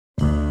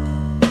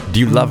Do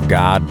you love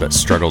God but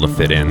struggle to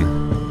fit in?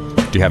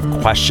 Do you have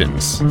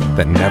questions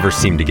that never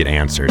seem to get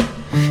answered?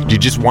 Do you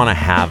just want to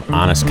have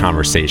honest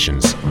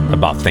conversations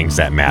about things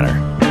that matter?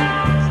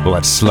 Well,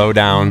 let's slow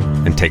down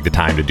and take the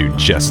time to do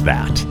just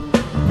that.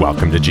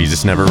 Welcome to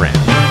Jesus Never Ran.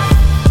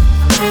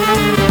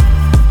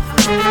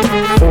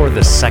 For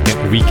the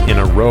second week in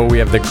a row, we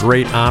have the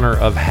great honor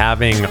of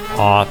having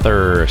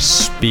author,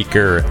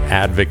 speaker,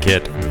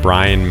 advocate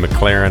Brian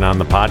McLaren on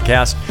the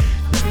podcast.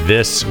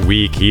 This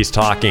week, he's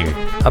talking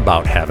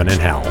about heaven and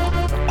hell.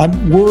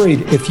 I'm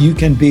worried if you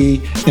can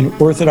be an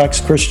Orthodox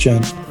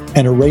Christian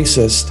and a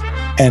racist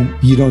and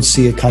you don't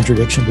see a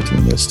contradiction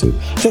between those two.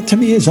 That to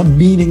me is a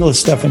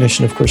meaningless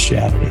definition of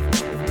Christianity.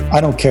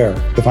 I don't care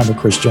if I'm a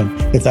Christian,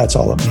 if that's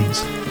all it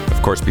means.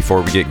 Of course,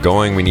 before we get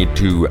going, we need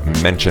to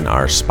mention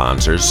our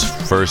sponsors.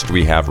 First,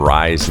 we have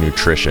Rise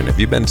Nutrition. If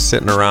you've been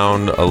sitting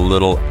around a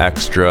little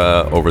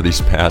extra over these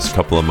past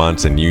couple of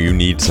months and you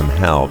need some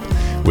help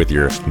with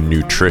your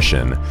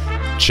nutrition,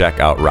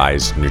 check out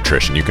Rise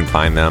Nutrition. You can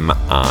find them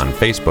on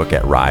Facebook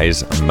at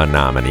Rise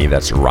Menominee.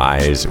 That's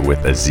Rise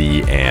with a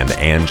Z, and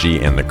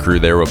Angie and the crew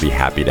there will be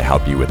happy to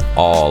help you with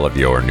all of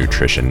your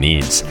nutrition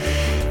needs.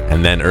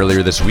 And then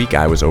earlier this week,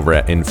 I was over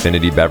at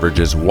Infinity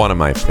Beverages, one of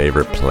my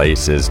favorite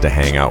places to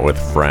hang out with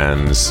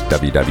friends,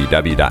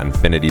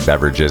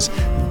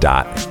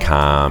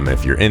 www.infinitybeverages.com.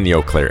 If you're in the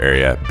Eau Claire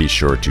area, be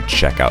sure to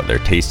check out their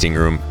tasting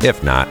room.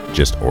 If not,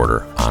 just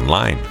order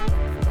online.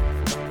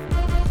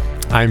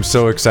 I'm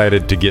so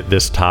excited to get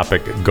this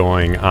topic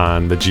going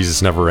on the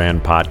Jesus Never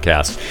Ran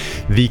podcast.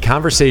 The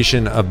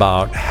conversation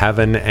about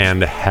heaven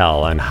and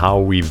hell and how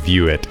we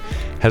view it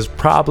has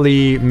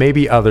probably,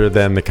 maybe other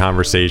than the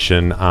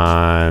conversation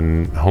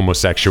on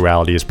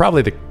homosexuality, is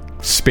probably the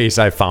space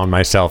I found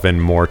myself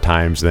in more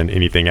times than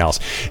anything else,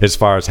 as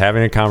far as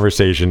having a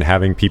conversation,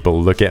 having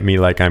people look at me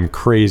like I'm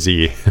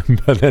crazy,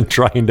 but then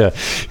trying to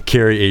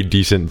carry a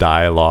decent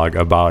dialogue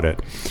about it.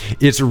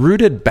 It's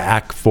rooted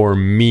back for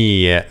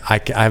me.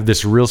 I have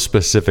this real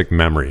specific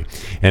memory,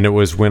 and it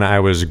was when I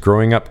was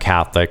growing up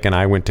Catholic and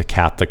I went to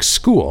Catholic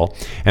school.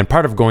 And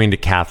part of going to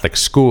Catholic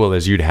school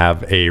is you'd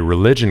have a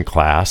religion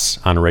class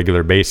on a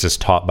regular basis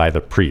taught by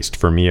the priest.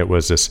 For me, it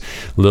was this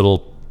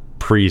little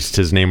priest.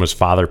 His name was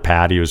Father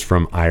Pat. He was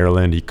from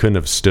Ireland. He couldn't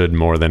have stood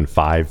more than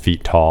 5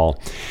 feet tall.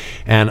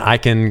 And I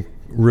can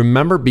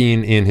remember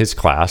being in his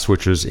class,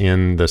 which was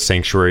in the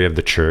sanctuary of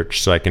the church.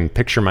 So I can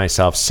picture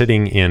myself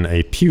sitting in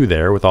a pew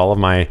there with all of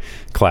my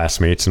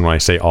classmates. And when I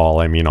say all,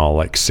 I mean all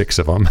like 6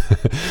 of them.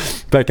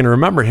 But I can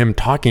remember him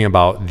talking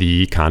about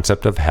the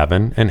concept of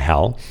heaven and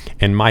hell.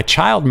 And my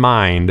child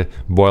mind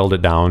boiled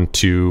it down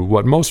to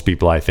what most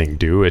people, I think,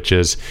 do, which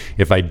is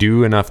if I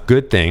do enough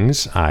good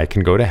things, I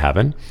can go to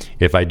heaven.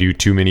 If I do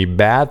too many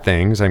bad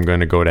things, I'm going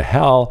to go to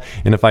hell.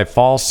 And if I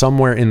fall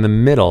somewhere in the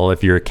middle,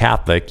 if you're a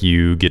Catholic,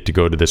 you get to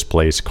go to this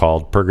place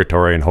called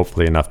purgatory, and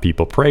hopefully enough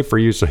people pray for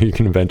you so you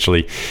can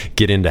eventually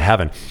get into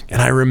heaven. And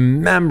I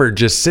remember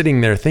just sitting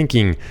there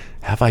thinking,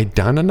 have I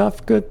done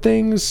enough good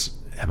things?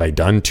 Have I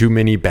done too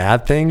many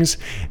bad things?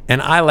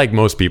 And I, like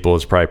most people,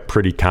 was probably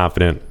pretty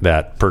confident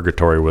that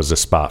purgatory was a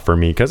spot for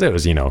me because it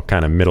was,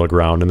 kind of middle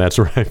ground, and that's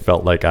where I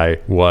felt like I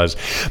was.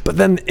 But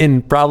then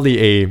in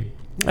probably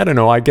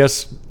I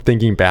guess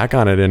thinking back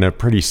on it in a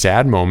pretty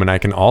sad moment, I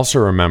can also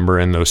remember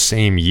in those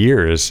same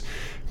years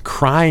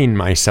crying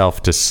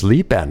myself to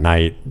sleep at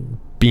night,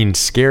 being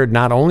scared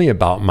not only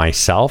about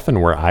myself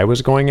and where I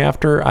was going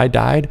after I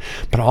died,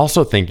 but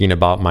also thinking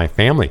about my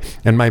family.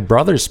 And my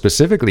brothers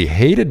specifically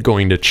hated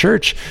going to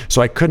church, so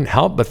I couldn't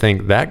help but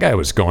think that guy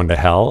was going to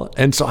hell.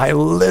 And so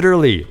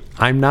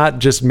I'm not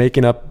just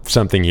making up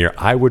something here.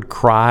 I would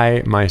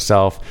cry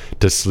myself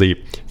to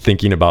sleep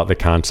thinking about the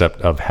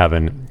concept of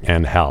heaven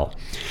and hell.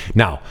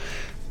 Now,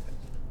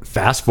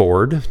 fast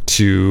forward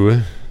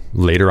to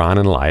later on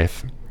in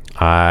life,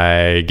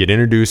 I get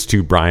introduced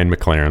to Brian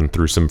McLaren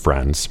through some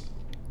friends.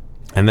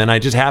 And then I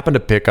just happened to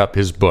pick up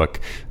his book.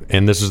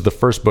 And this is the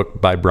first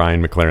book by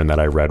Brian McLaren that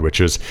I read, which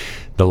is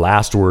The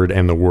Last Word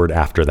and the Word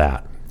After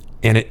That.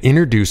 And it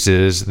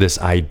introduces this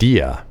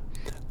idea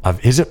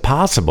of, is it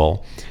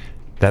possible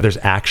that there's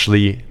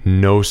actually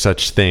no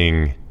such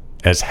thing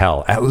as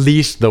hell, at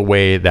least the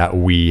way that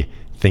we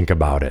think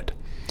about it?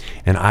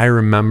 And I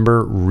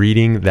remember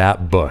reading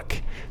that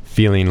book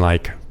feeling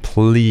like,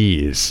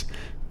 please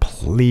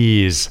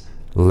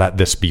let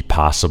this be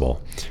possible.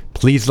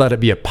 Please let it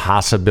be a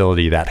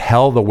possibility that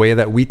hell, the way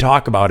that we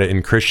talk about it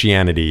in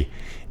Christianity,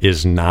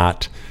 is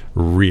not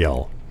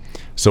real.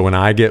 So when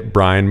I get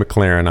Brian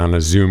McLaren on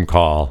a Zoom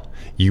call,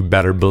 you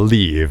better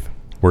believe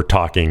we're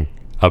talking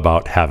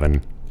about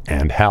heaven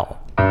and hell.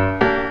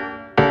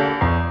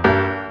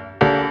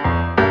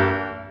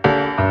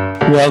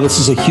 Well, this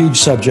is a huge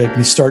subject.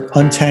 You start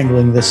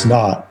untangling this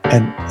knot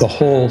and the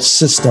whole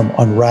system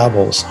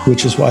unravels,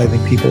 which is why I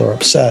think people are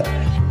upset.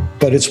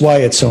 But it's why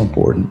it's so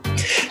important.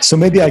 So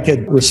maybe I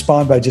could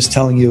respond by just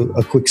telling you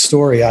a quick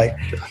story.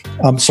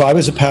 So I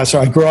was a pastor.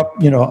 I grew up,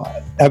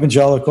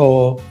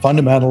 evangelical,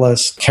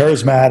 fundamentalist,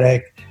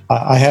 charismatic.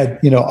 I had,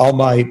 all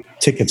my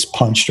tickets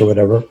punched or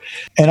whatever.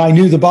 And I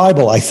knew the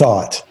Bible, I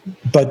thought.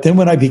 But then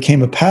when I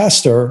became a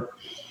pastor,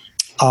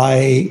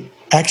 I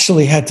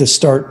actually had to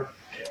start,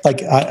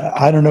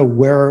 I don't know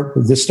where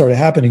this started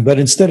happening, but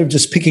instead of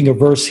just picking a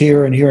verse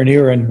here and here and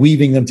here and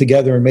weaving them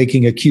together and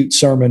making a cute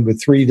sermon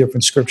with 3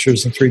 different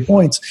scriptures and 3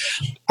 points,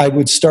 I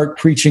would start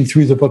preaching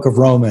through the book of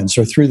Romans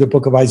or through the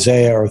book of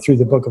Isaiah or through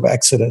the book of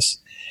Exodus.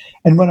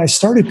 And when I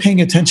started paying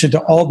attention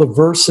to all the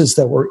verses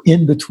that were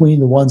in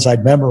between the ones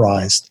I'd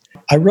memorized,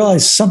 I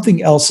realized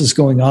something else is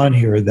going on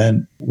here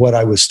than what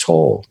I was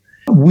told.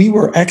 We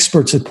were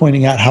experts at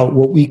pointing out how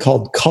what we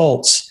called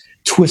cults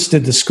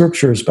twisted the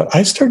scriptures, but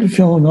I started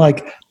feeling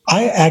like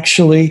I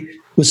actually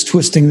was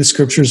twisting the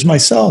scriptures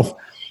myself,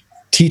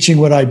 teaching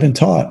what I'd been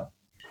taught.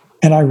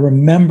 And I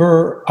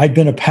remember I'd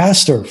been a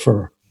pastor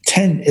for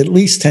at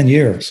least 10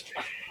 years.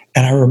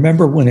 And I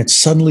remember when it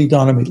suddenly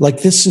dawned on me,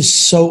 this is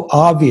so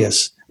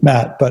obvious,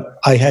 Matt, but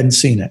I hadn't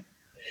seen it.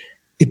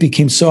 It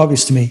became so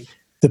obvious to me.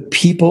 The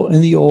people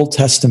in the Old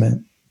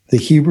Testament, the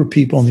Hebrew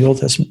people in the Old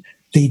Testament,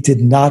 they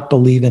did not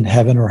believe in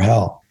heaven or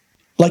hell.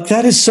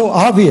 That is so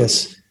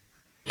obvious,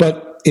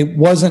 but it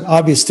wasn't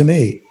obvious to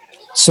me.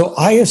 So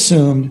I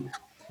assumed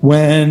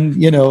when,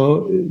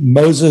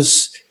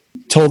 Moses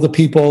told the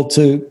people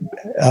to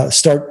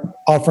start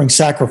offering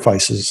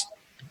sacrifices,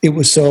 it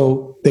was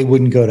so they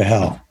wouldn't go to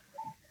hell.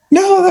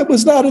 No, that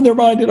was not in their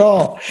mind at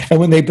all. And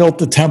when they built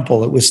the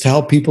temple, it was to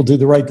help people do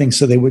the right thing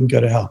so they wouldn't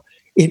go to hell.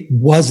 It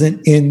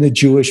wasn't in the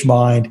Jewish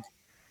mind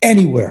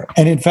anywhere.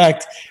 And in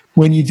fact,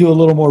 when you do a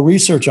little more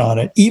research on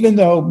it, even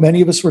though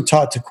many of us were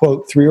taught to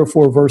quote 3 or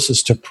 4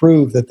 verses to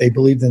prove that they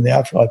believed in the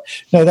afterlife,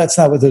 no, that's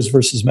not what those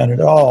verses meant at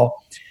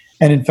all.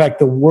 And in fact,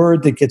 the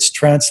word that gets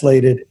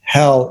translated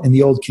hell in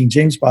the Old King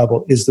James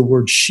Bible is the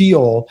word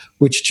Sheol,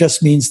 which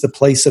just means the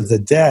place of the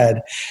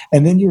dead.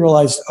 And then you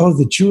realize,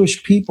 the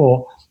Jewish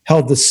people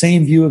held the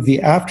same view of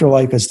the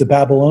afterlife as the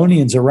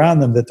Babylonians around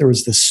them, that there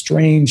was this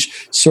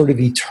strange sort of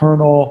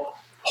eternal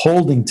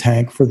holding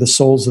tank for the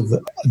souls of the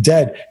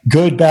dead,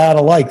 good, bad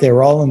alike. They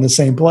were all in the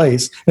same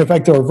place. In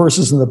fact, there are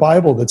verses in the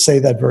Bible that say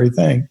that very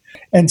thing.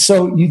 And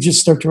so you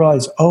just start to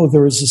realize,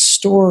 there is a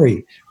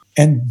story.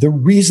 And the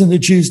reason the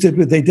Jews did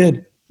what they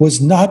did was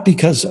not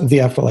because of the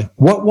afterlife.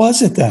 What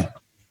was it then?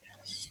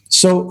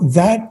 So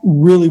that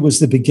really was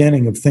the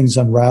beginning of things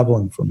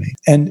unraveling for me.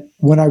 And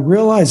when I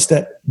realized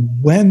that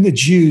when the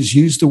Jews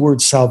used the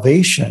word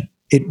salvation,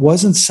 it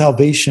wasn't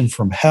salvation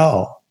from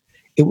hell.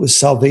 It was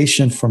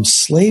salvation from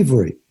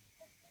slavery.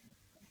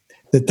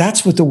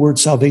 That's what the word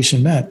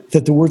salvation meant,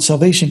 that the word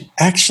salvation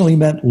actually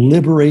meant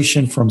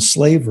liberation from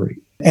slavery.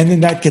 And then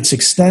that gets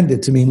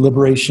extended to mean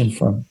liberation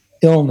from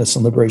illness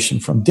and liberation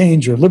from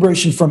danger,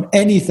 liberation from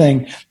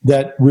anything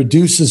that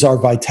reduces our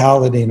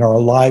vitality and our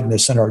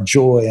aliveness and our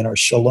joy and our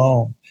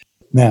shalom.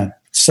 Man,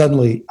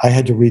 suddenly I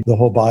had to read the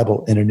whole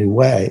Bible in a new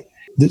way.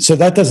 So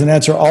that doesn't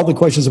answer all the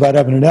questions about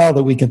heaven and hell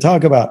that we can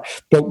talk about.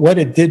 But what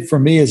it did for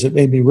me is it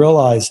made me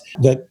realize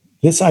that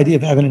this idea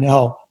of heaven and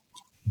hell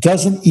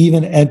doesn't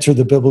even enter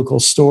the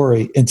biblical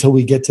story until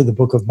we get to the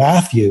book of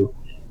Matthew.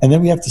 And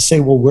then we have to say,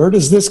 well, where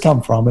does this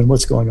come from and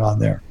what's going on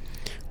there?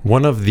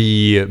 One of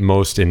the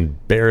most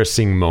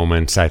embarrassing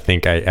moments I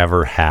think I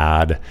ever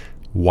had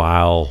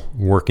while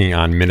working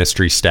on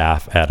ministry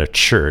staff at a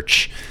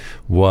church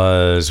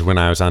was when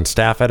I was on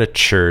staff at a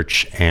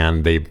church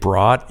and they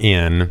brought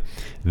in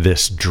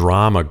this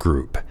drama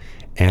group,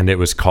 and it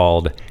was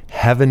called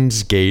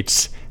Heaven's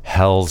Gates,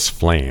 Hell's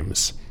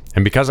Flames.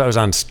 And because I was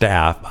on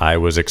staff, I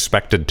was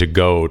expected to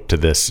go to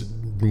this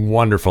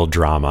wonderful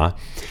drama.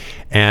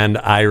 And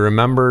I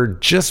remember,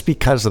 just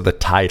because of the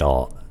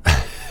title,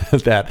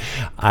 that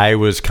I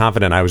was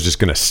confident I was just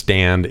going to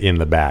stand in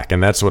the back.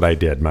 And that's what I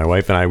did. My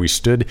wife and I, we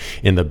stood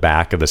in the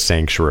back of the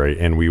sanctuary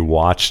and we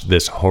watched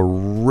this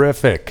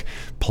horrific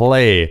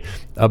play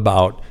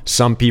about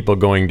some people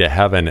going to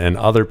heaven and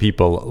other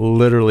people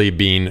literally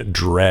being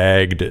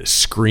dragged,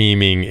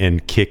 screaming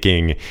and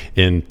kicking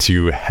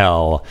into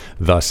hell,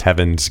 thus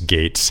Heaven's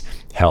Gates,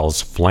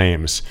 Hell's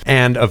Flames.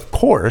 And of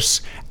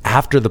course,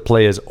 after the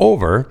play is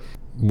over,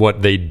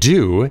 what they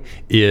do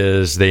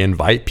is they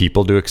invite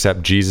people to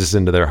accept Jesus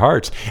into their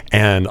hearts.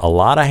 And a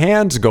lot of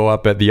hands go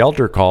up at the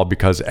altar call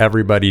because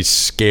everybody's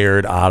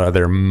scared out of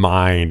their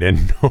mind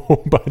and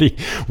nobody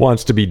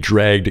wants to be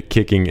dragged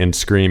kicking and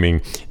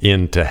screaming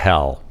into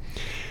hell.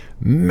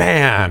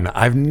 Man,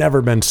 I've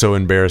never been so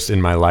embarrassed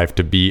in my life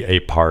to be a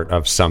part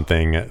of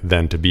something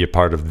than to be a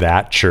part of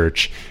that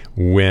church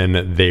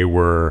when they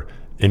were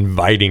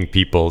inviting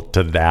people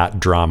to that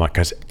drama,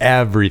 because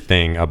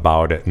everything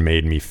about it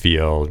made me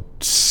feel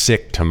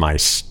sick to my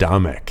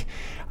stomach.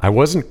 I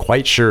wasn't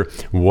quite sure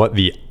what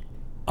the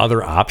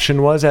other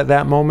option was at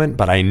that moment,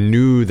 but I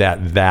knew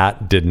that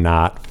that did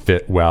not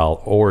fit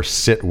well or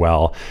sit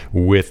well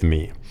with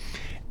me.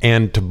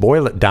 And to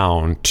boil it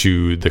down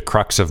to the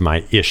crux of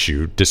my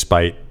issue,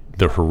 despite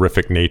the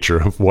horrific nature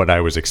of what I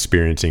was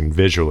experiencing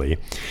visually,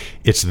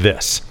 it's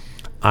this.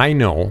 I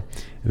know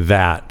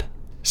that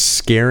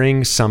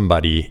scaring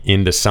somebody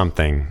into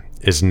something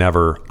is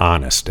never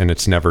honest and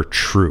it's never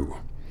true.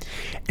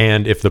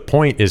 And if the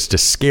point is to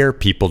scare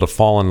people to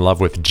fall in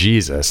love with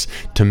Jesus,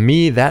 to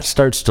me, that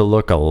starts to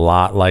look a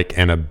lot like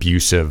an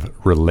abusive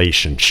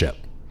relationship.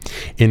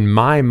 In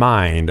my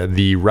mind,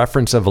 the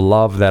reference of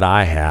love that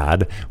I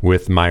had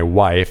with my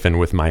wife and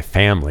with my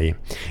family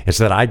is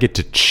that I get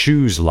to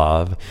choose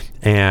love,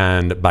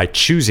 and by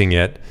choosing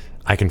it,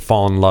 I can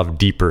fall in love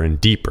deeper and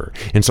deeper.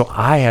 And so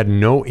I had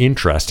no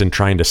interest in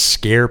trying to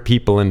scare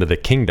people into the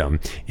kingdom.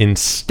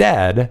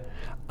 Instead,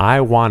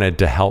 I wanted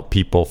to help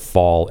people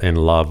fall in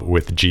love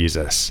with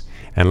Jesus.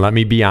 And let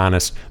me be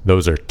honest,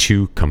 those are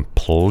two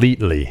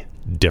completely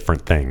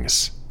different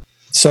things.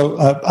 So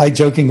I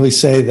jokingly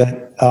say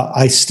that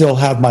I still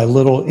have my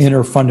little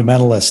inner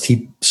fundamentalist.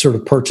 He sort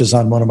of perches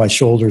on one of my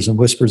shoulders and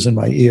whispers in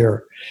my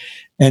ear.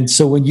 And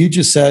so when you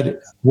just said,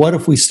 what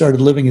if we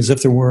started living as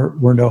if there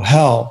were no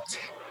hell?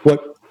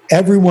 What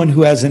everyone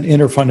who has an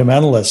inner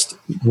fundamentalist,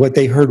 what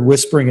they heard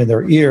whispering in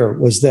their ear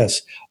was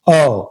this: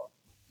 oh,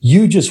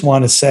 you just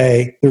want to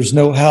say there's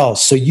no hell,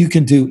 so you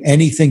can do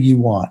anything you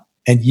want,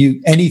 and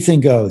anything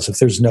goes if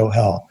there's no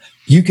hell.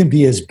 You can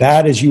be as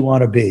bad as you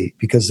want to be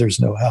because there's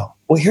no hell.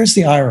 Well, here's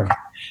the irony.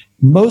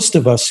 Most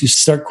of us who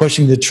start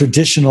questioning the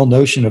traditional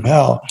notion of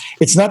hell,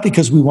 it's not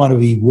because we want to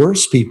be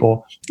worse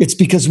people, it's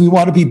because we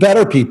want to be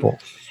better people.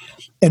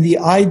 And the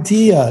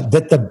idea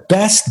that the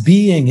best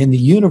being in the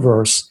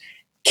universe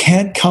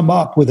can't come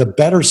up with a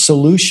better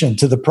solution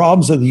to the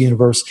problems of the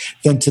universe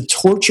than to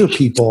torture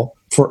people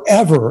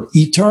forever,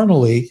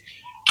 eternally,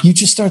 you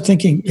just start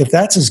thinking, if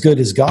that's as good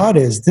as God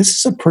is, this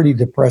is a pretty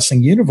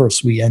depressing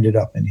universe we ended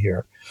up in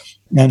here.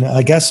 And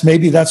I guess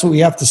maybe that's what we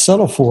have to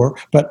settle for.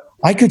 But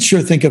I could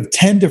sure think of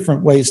 10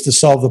 different ways to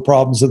solve the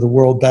problems of the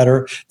world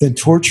better than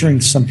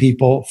torturing some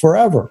people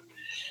forever.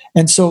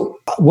 And so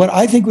what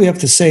I think we have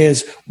to say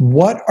is,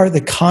 what are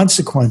the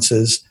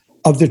consequences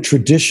of the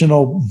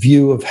traditional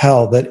view of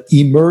hell that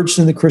emerged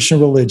in the Christian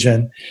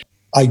religion?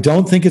 I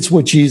don't think it's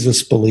what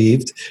Jesus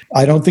believed.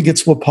 I don't think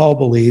it's what Paul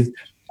believed.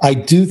 I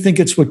do think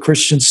it's what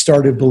Christians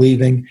started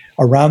believing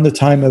around the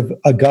time of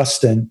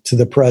Augustine to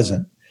the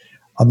present.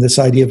 This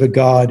idea of a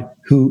God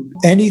who,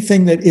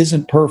 anything that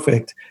isn't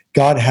perfect,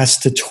 God has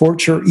to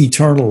torture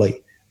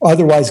eternally.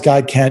 Otherwise,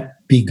 God can't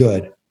be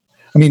good.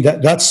 I mean,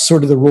 that's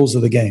sort of the rules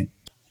of the game.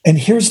 And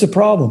here's the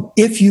problem.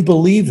 If you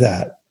believe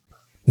that,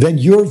 then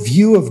your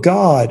view of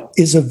God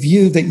is a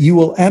view that you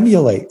will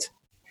emulate.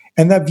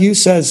 And that view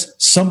says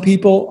some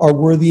people are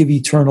worthy of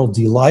eternal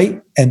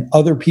delight and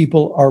other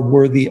people are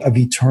worthy of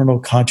eternal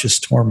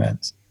conscious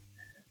torment.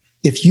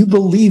 If you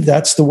believe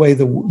that's the way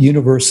the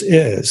universe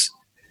is,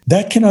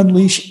 that can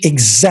unleash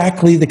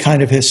exactly the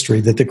kind of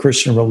history that the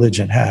Christian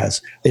religion has.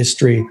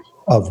 History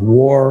of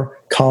war,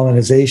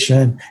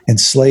 colonization,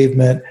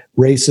 enslavement,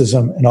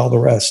 racism, and all the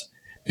rest.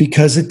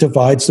 Because it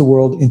divides the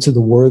world into the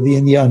worthy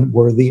and the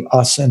unworthy,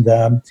 us and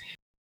them.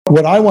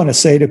 What I want to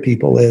say to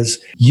people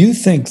is, you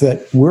think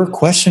that we're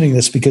questioning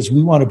this because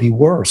we want to be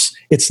worse.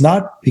 It's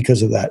not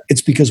because of that.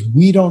 It's because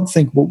we don't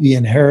think what we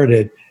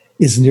inherited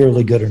is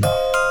nearly good enough.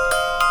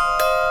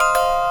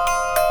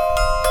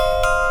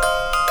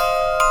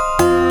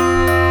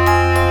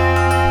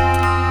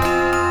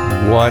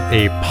 What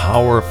a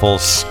powerful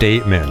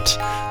statement.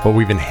 What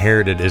we've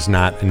inherited is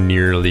not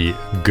nearly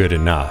good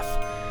enough.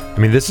 I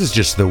mean, this is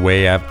just the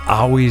way I've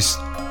always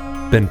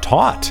been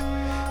taught.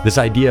 This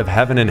idea of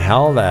heaven and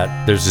hell,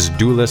 that there's this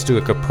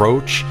dualistic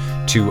approach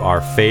to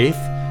our faith.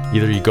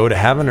 Either you go to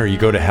heaven or you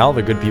go to hell.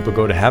 The good people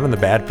go to heaven, the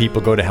bad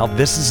people go to hell.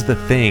 This is the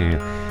thing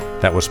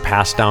that was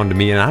passed down to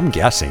me, and I'm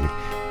guessing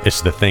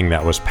it's the thing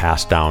that was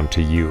passed down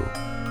to you.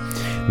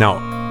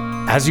 Now,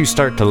 as you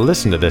start to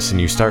listen to this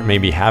and you start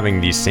maybe having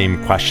these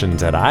same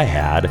questions that I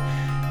had,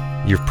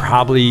 you're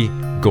probably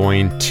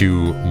going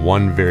to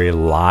one very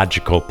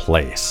logical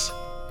place.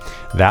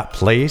 That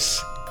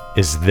place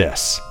is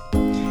this.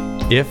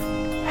 If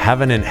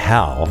heaven and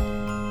hell,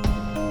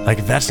 like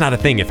if that's not a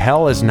thing, if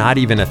hell is not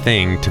even a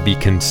thing to be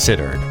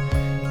considered,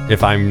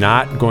 if I'm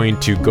not going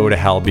to go to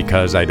hell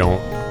because I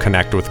don't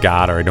connect with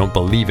God or I don't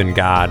believe in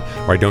God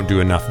or I don't do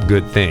enough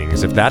good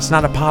things, if that's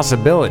not a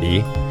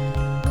possibility,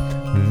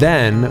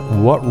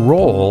 then what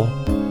role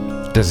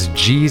does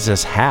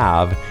Jesus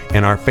have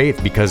in our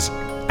faith? Because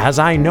as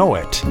I know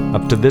it,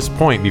 up to this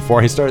point,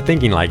 before I start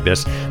thinking like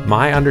this,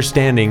 my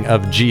understanding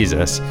of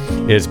Jesus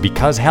is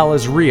because hell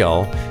is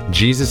real,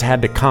 Jesus had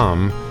to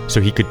come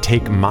so he could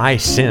take my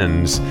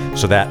sins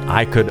so that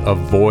I could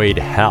avoid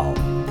hell.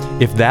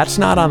 If that's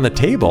not on the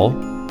table,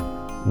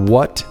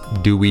 what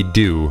do we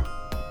do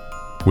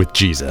with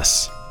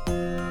Jesus?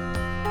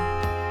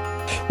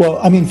 Well,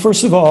 I mean,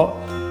 first of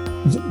all,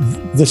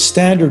 the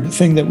standard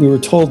thing that we were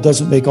told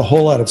doesn't make a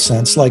whole lot of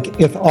sense. Like,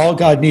 if all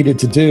God needed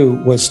to do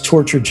was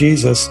torture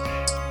Jesus,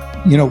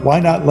 why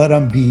not let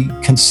him be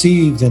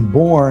conceived and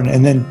born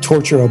and then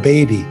torture a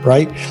baby,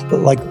 right? But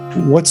like,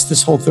 what's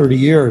this whole 30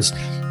 years?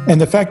 And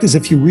the fact is,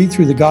 if you read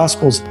through the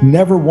Gospels,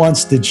 never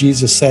once did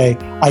Jesus say,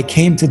 I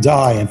came to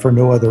die and for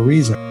no other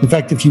reason. In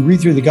fact, if you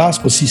read through the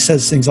Gospels, he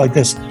says things like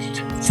this: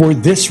 for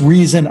this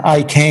reason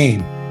I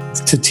came.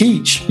 to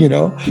teach.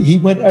 He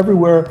went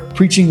everywhere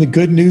preaching the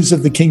good news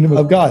of the kingdom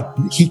of God.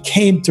 He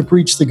came to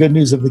preach the good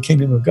news of the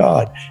kingdom of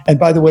God. And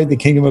by the way, the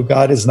kingdom of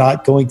God is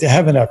not going to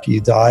heaven after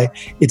you die.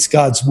 It's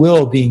God's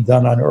will being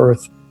done on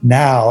earth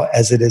now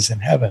as it is in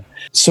heaven.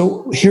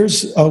 So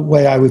here's a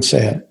way I would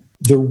say it.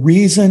 The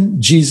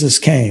reason Jesus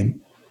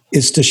came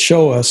is to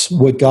show us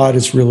what God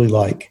is really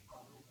like.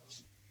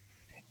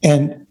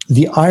 And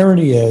the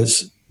irony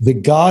is, the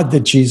God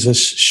that Jesus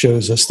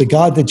shows us, the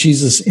God that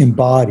Jesus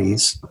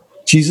embodies,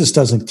 Jesus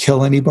doesn't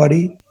kill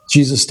anybody.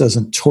 Jesus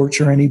doesn't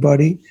torture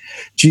anybody.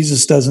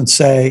 Jesus doesn't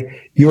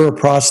say, you're a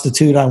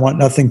prostitute, I want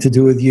nothing to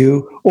do with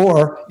you,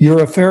 or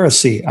you're a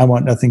Pharisee, I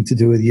want nothing to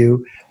do with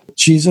you.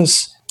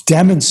 Jesus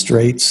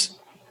demonstrates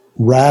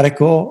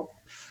radical,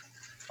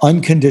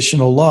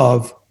 unconditional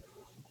love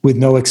with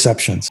no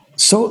exceptions.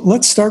 So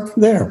let's start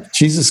there.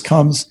 Jesus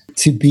comes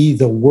to be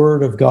the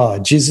Word of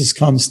God. Jesus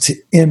comes to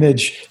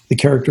image the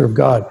character of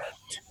God.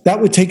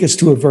 That would take us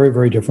to a very,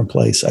 very different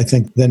place, I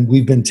think, than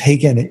we've been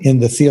taken in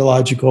the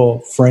theological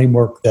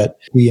framework that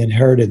we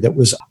inherited, that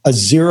was a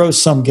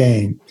zero-sum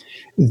game.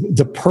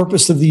 The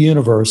purpose of the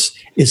universe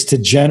is to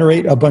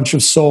generate a bunch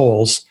of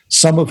souls,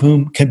 some of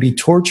whom can be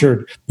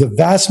tortured, the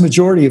vast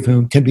majority of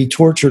whom can be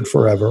tortured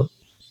forever,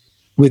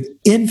 with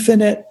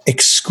infinite,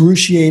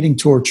 excruciating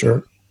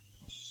torture,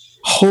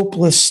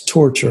 hopeless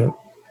torture,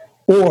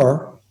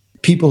 or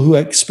people who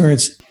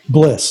experience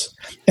bliss.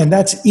 And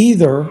that's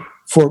either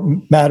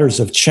for matters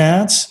of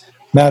chance,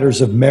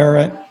 matters of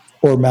merit,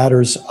 or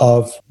matters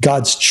of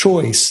God's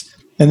choice.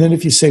 And then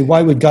if you say,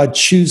 why would God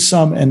choose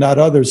some and not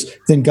others?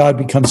 Then God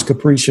becomes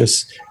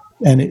capricious.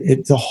 And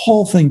the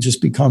whole thing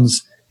just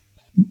becomes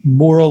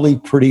morally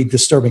pretty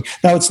disturbing.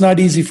 Now, it's not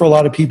easy for a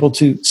lot of people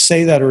to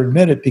say that or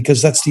admit it,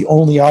 because that's the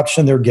only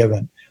option they're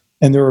given.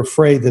 And they're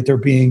afraid that they're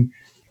being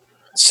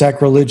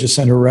sacrilegious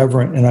and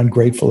irreverent and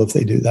ungrateful if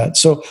they do that.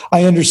 So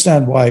I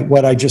understand why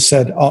what I just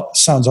said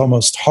sounds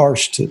almost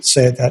harsh to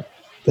say it that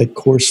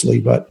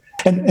coarsely. But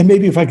and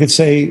maybe if I could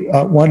say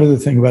one other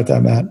thing about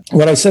that, Matt,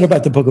 what I said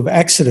about the book of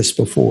Exodus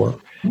before,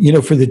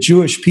 for the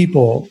Jewish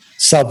people,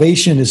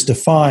 salvation is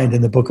defined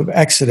in the book of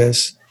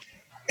Exodus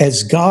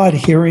as God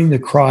hearing the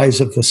cries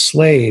of the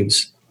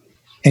slaves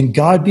and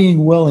God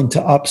being willing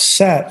to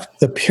upset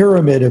the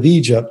pyramid of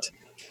Egypt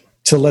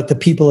to let the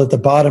people at the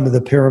bottom of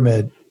the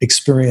pyramid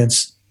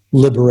experience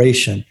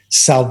liberation,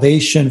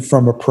 salvation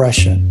from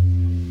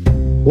oppression.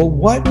 Well,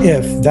 what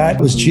if that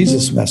was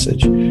Jesus'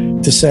 message?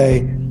 To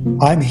say,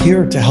 I'm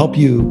here to help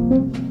you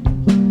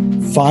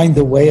find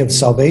the way of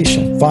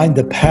salvation, find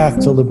the path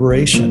to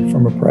liberation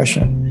from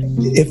oppression.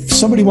 If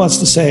somebody wants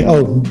to say,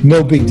 oh,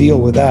 no big deal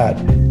with that,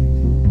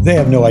 they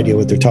have no idea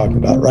what they're talking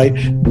about, right?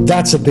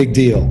 That's a big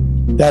deal.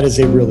 That is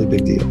a really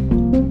big deal.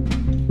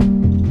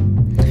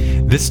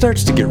 This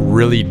starts to get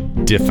really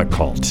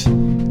difficult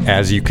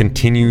as you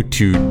continue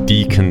to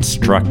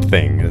deconstruct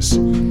things,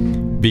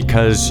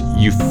 because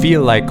you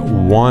feel like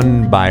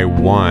one by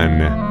one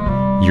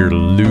you're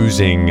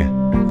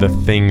losing the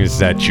things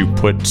that you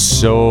put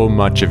so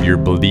much of your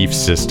belief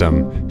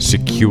system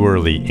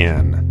securely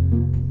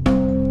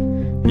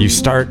in. You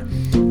start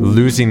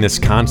losing this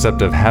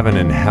concept of heaven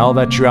and hell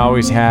that you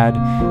always had.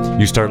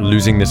 You start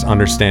losing this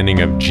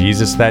understanding of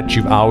Jesus that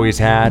you've always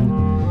had.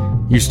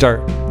 You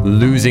start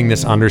losing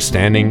this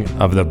understanding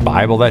of the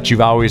Bible that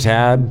you've always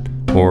had,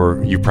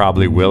 or you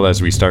probably will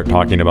as we start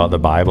talking about the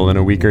Bible in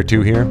a week or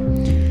two here.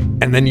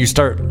 And then you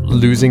start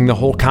losing the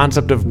whole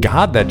concept of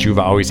God that you've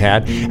always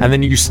had. And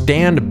then you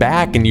stand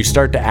back and you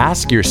start to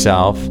ask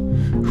yourself,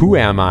 who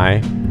am I?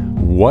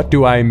 What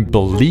do I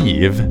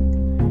believe?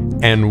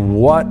 And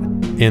what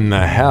in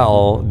the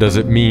hell does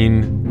it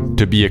mean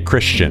to be a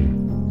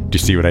Christian? Do you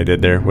see what I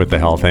did there with the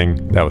hell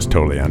thing? That was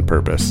totally on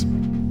purpose.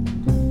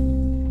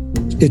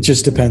 It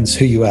just depends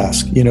who you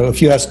ask.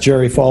 If you ask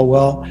Jerry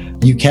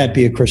Falwell, you can't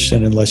be a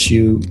Christian unless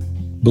you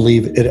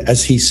believe it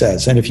as he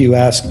says. And if you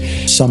ask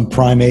some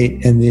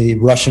primate in the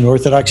Russian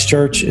Orthodox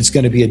Church, it's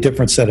going to be a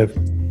different set of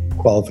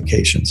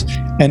qualifications.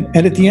 And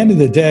at the end of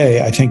the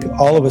day, I think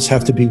all of us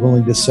have to be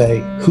willing to say,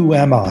 who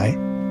am I?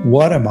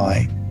 What am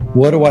I?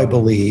 What do I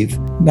believe?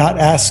 Not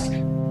ask,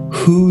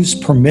 whose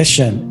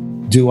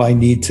permission do I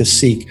need to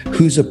seek?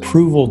 Whose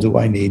approval do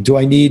I need? Do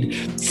I need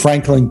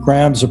Franklin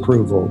Graham's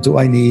approval? Do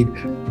I need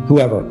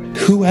whoever?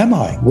 Who am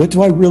I? What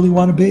do I really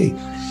want to be?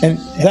 And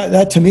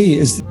that to me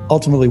is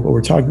ultimately what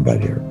we're talking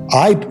about here.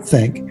 I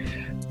think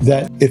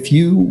that if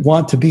you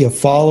want to be a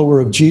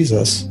follower of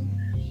Jesus,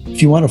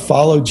 if you want to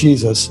follow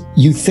Jesus,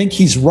 you think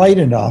he's right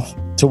enough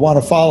to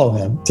want to follow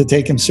him, to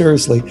take him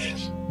seriously,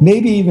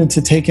 maybe even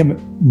to take him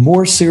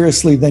more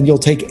seriously than you'll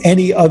take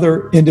any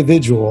other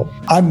individual.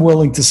 I'm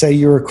willing to say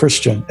you're a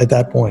Christian at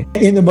that point.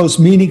 In the most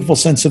meaningful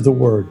sense of the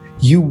word,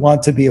 you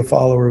want to be a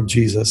follower of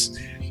Jesus.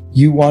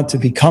 You want to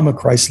become a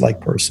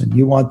Christ-like person.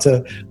 You want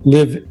to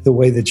live the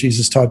way that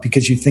Jesus taught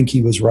because you think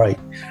he was right.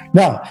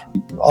 Now,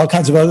 all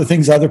kinds of other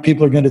things other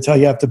people are going to tell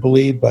you have to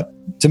believe, but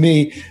to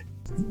me,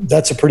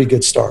 that's a pretty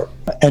good start.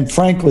 And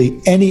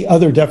frankly, any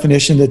other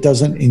definition that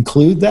doesn't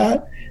include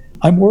that,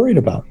 I'm worried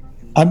about.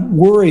 I'm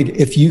worried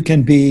if you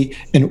can be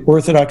an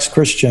Orthodox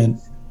Christian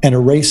and a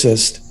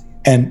racist,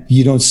 and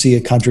you don't see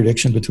a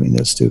contradiction between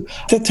those two.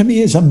 That to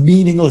me is a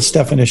meaningless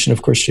definition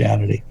of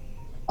Christianity.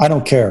 I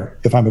don't care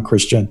if I'm a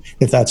Christian,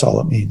 if that's all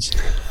it means.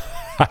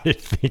 I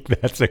think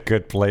that's a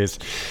good place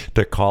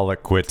to call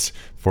it quits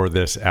for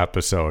this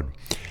episode.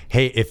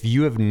 Hey, if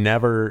you have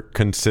never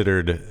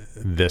considered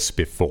this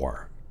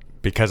before,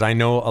 because I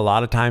know a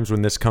lot of times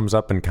when this comes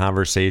up in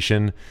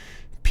conversation,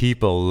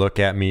 people look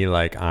at me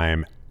like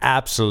I'm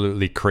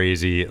absolutely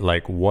crazy,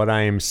 like what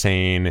I am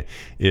saying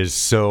is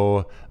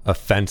so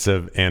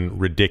offensive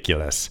and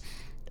ridiculous.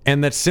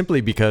 And that's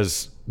simply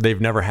because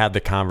they've never had the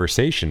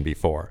conversation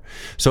before.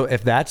 So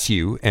if that's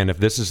you, and if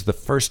this is the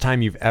first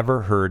time you've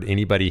ever heard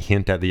anybody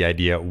hint at the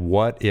idea,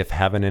 what if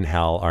heaven and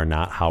hell are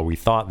not how we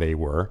thought they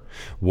were?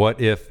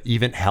 What if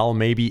even hell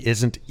maybe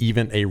isn't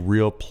even a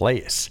real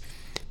place?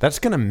 That's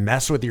going to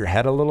mess with your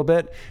head a little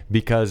bit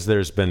because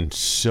there's been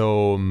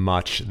so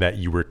much that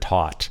you were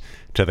taught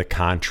to the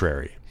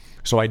contrary.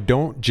 So I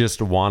don't just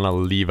want to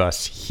leave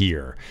us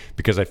here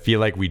because I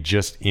feel like we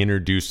just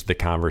introduced the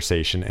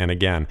conversation. And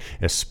again,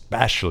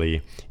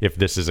 especially if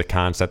this is a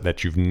concept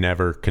that you've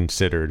never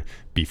considered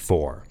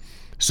before.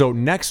 So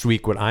next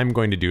week, what I'm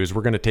going to do is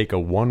we're going to take a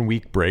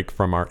 1-week break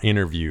from our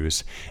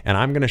interviews, and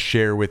I'm going to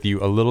share with you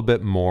a little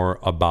bit more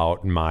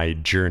about my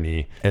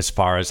journey as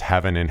far as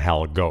heaven and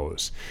hell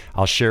goes.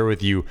 I'll share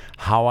with you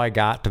how I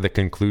got to the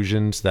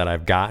conclusions that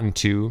I've gotten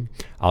to.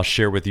 I'll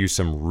share with you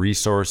some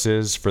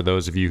resources for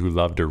those of you who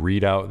love to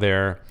read out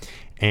there.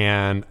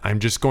 And I'm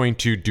just going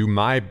to do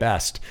my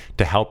best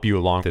to help you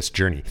along this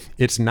journey.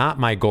 It's not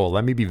my goal.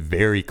 Let me be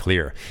very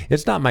clear.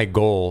 It's not my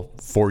goal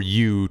for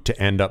you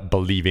to end up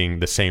believing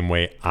the same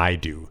way I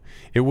do.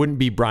 It wouldn't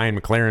be Brian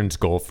McLaren's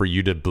goal for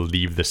you to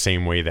believe the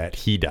same way that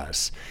he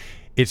does.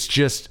 It's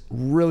just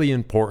really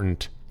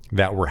important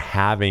that we're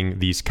having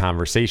these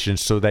conversations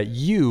so that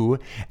you,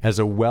 as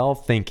a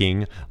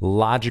well-thinking,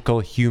 logical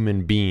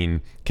human being,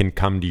 can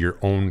come to your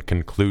own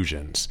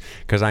conclusions.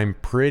 Because I'm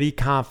pretty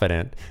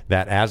confident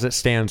that as it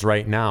stands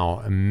right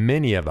now,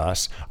 many of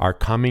us are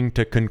coming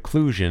to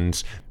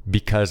conclusions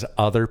because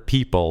other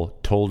people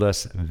told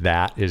us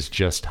that is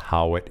just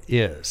how it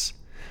is.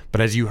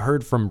 But as you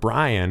heard from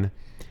Brian,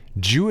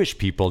 Jewish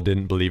people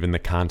didn't believe in the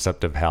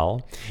concept of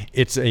hell.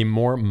 It's a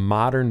more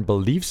modern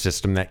belief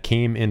system that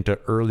came into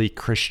early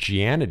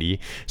Christianity.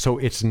 So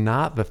it's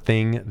not the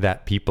thing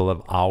that people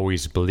have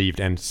always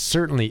believed, and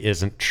certainly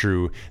isn't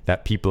true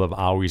that people have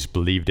always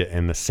believed it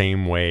in the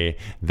same way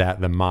that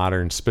the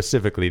modern,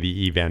 specifically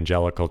the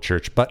evangelical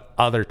church, but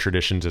other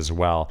traditions as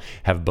well,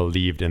 have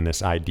believed in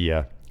this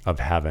idea of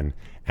heaven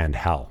and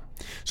hell.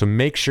 So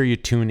make sure you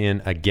tune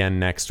in again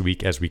next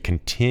week as we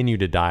continue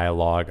to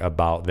dialogue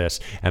about this.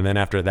 And then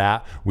after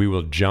that, we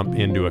will jump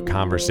into a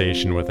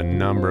conversation with a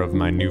number of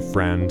my new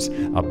friends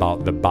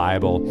about the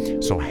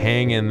Bible. So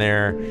hang in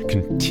there,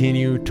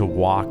 continue to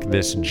walk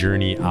this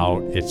journey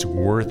out. It's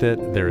worth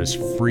it. There is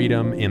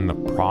freedom in the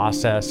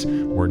process.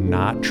 We're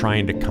not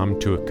trying to come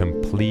to a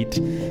complete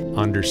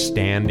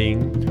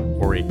understanding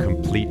or a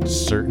complete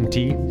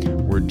certainty.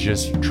 We're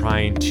just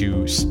trying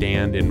to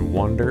stand in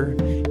wonder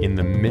in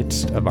the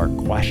midst of our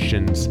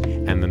questions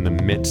and in the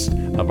midst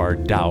of our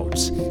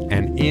doubts.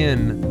 And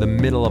in the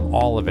middle of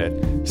all of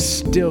it,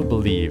 still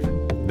believe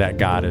that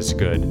God is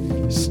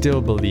good,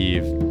 still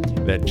believe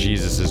that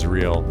Jesus is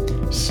real,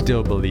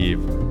 still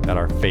believe that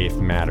our faith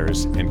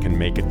matters and can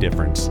make a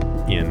difference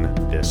in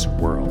this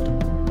world.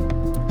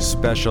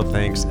 Special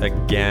thanks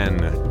again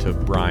to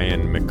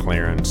Brian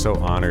McLaren. So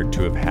honored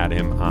to have had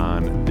him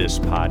on this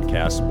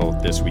podcast,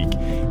 both this week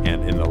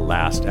and in the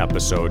last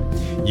episode.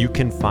 You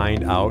can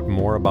find out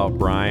more about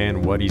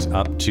Brian, what he's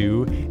up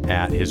to,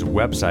 at his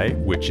website,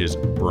 which is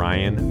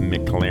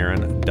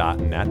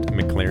brianmclaren.net.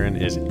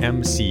 McLaren is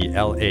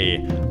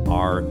McLaren.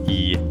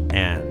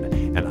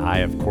 And I,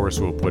 of course,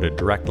 will put a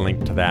direct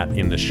link to that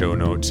in the show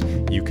notes.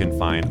 You can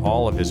find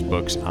all of his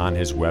books on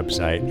his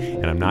website.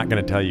 And I'm not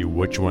going to tell you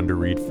which one to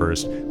read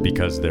first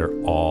because they're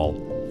all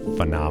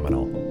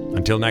phenomenal.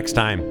 Until next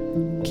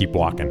time, keep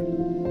walking.